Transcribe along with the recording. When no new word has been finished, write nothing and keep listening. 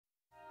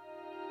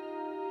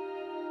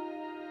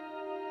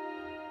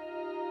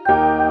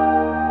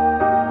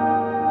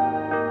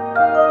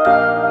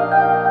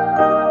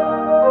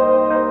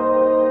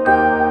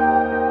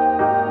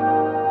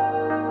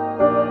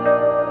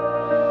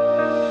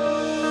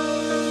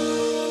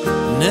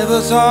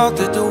Never thought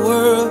that the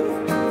world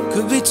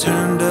could be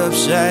turned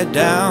upside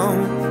down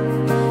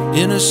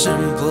in a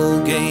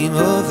simple game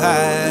of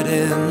hide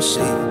and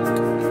seek.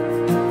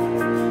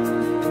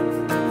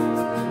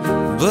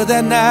 But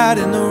that night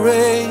in the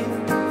rain,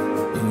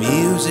 the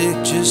music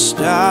just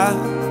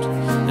stopped,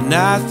 and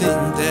I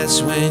think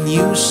that's when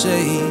you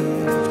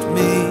saved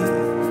me.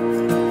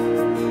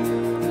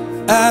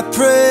 I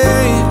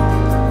pray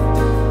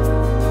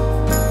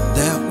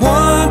that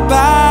one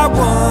by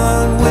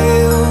one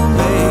we'll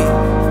make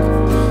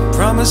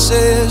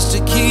promises to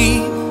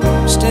keep,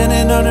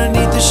 standing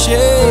underneath the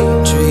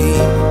shade tree.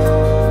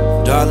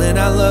 Darling,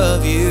 I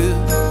love you.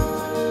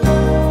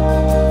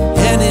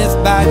 And if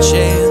by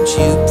chance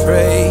you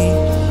prayed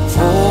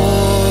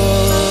for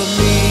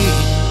me,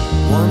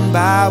 one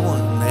by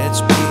one,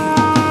 let's be.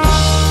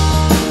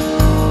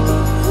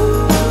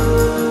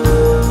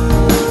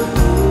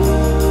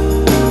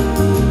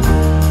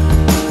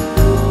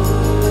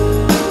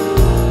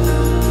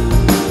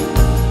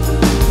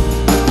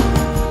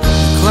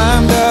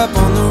 Climbed up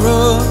on the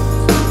roof,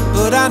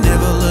 but I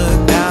never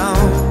looked down,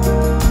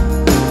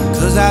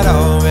 'cause I'd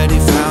already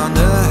found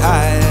the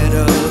height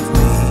of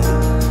me.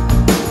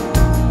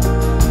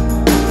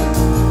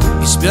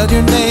 You spelled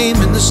your name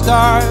in the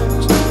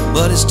stars,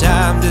 but it's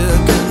time to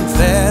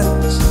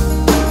confess,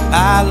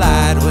 I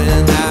lied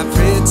when I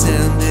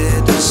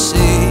pretended to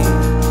see.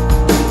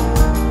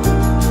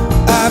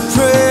 I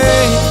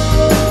pray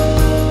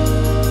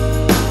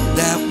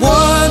that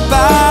one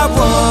by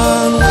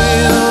one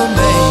we'll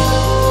make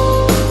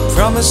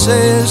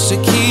promises to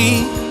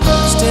keep,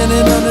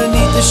 standing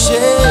underneath the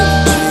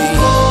shade tree.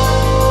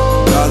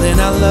 Darling,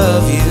 I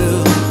love you.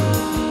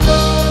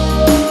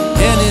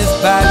 And if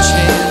by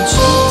chance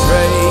you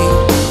pray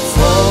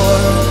for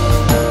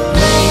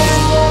me,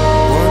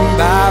 one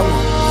by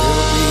one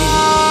we'll be.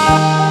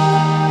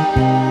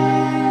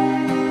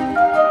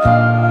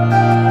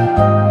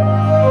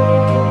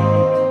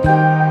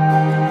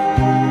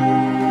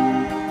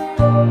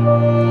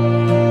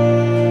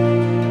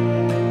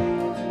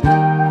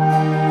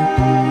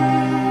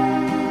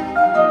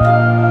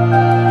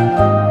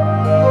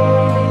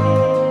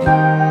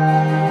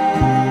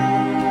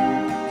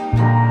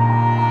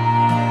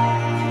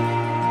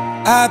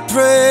 I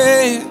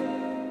pray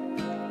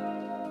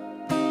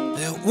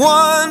that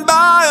one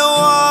by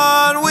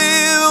one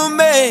we'll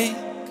make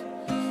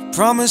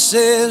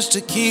promises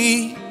to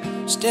keep,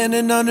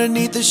 standing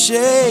underneath the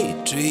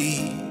shade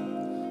tree.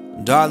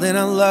 Darling,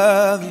 I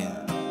love you.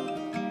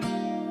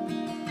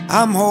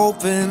 I'm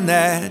hoping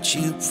that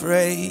you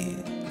pray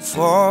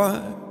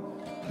for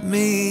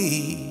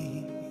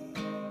me.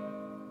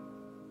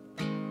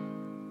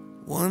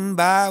 One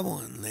by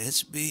one,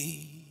 let's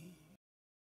be.